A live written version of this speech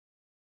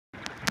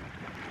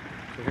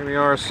So here we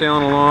are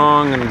sailing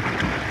along in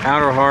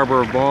outer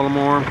harbor of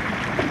Baltimore.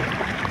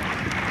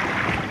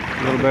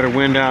 A little better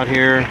wind out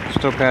here.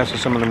 Still passes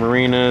some of the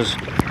marinas,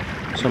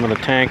 some of the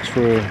tanks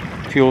for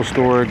fuel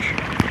storage.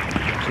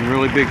 Some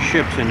really big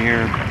ships in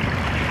here.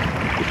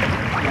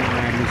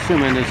 I'm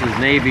assuming this is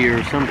Navy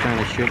or some kind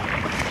of ship.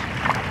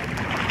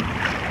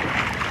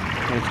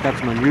 It's got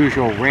some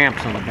unusual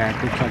ramps on the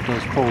back. Looks like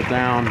those pull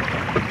down.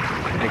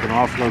 They can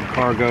offload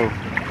cargo.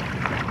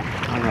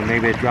 I don't know,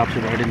 maybe it drops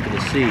it right into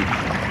the sea.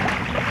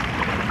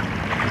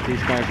 But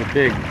these guys are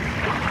big.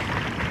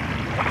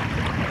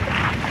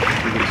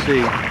 You can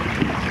see.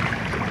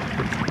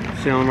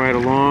 Sailing right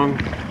along.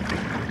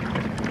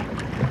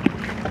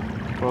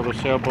 All the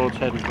sailboats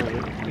heading for the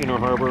inner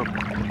harbor.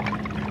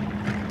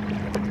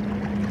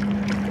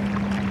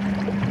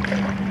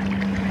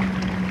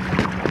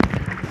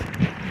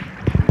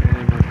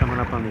 And we're coming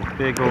up on these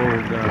big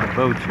old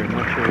boats here. I'm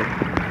not sure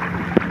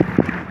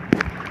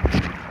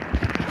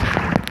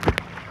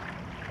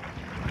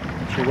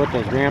what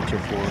those ramps are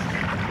for.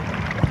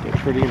 They're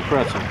pretty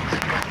impressive.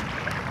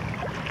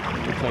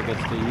 Looks like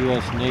it's the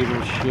U.S.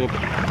 naval ship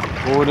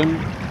Borden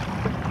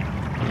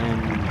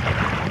and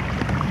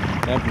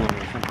Habor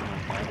or something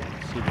like that.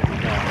 Let's see what we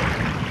got.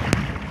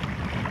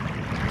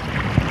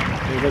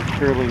 They look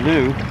fairly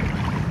new.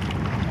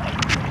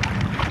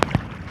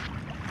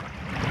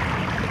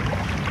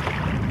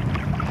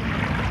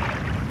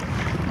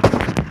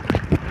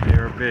 They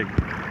are big.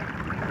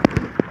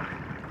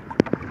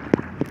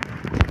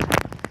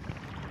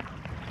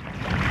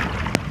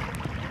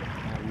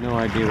 No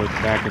idea what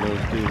the back of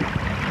those do.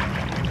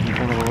 Some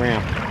kind of a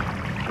ramp.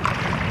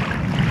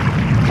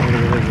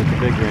 Whatever it is, it's a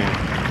big ramp.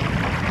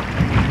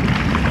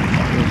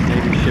 This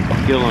Navy ship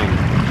Gillen.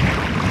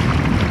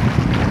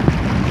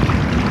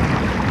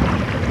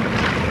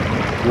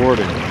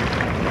 Gordon.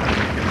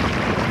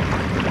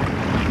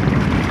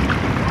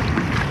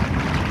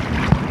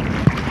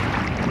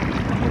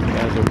 Those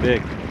guys are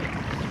big.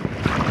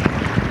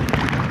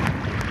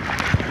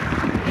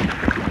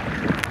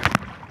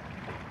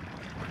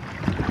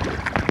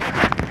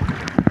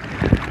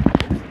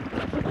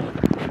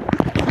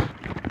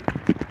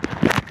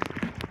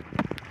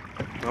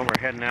 Well,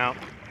 we're heading out.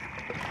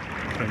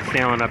 Been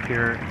sailing up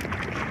here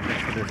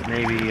next to this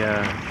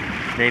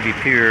Navy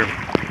pier.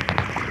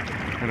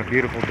 And a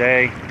beautiful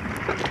day.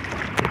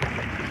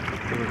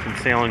 We've been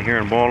sailing here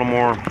in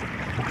Baltimore.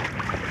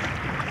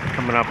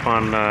 Coming up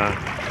on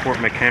Fort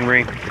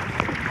McHenry.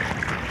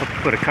 Hope to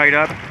put a kite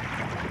up,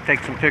 take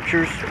some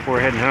pictures before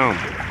heading home.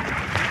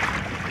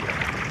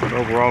 But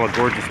overall, a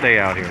gorgeous day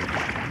out here.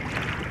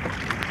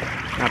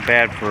 Not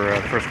bad for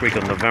first week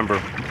of November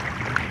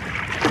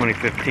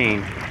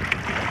 2015.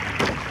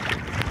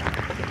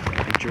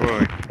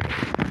 Enjoy.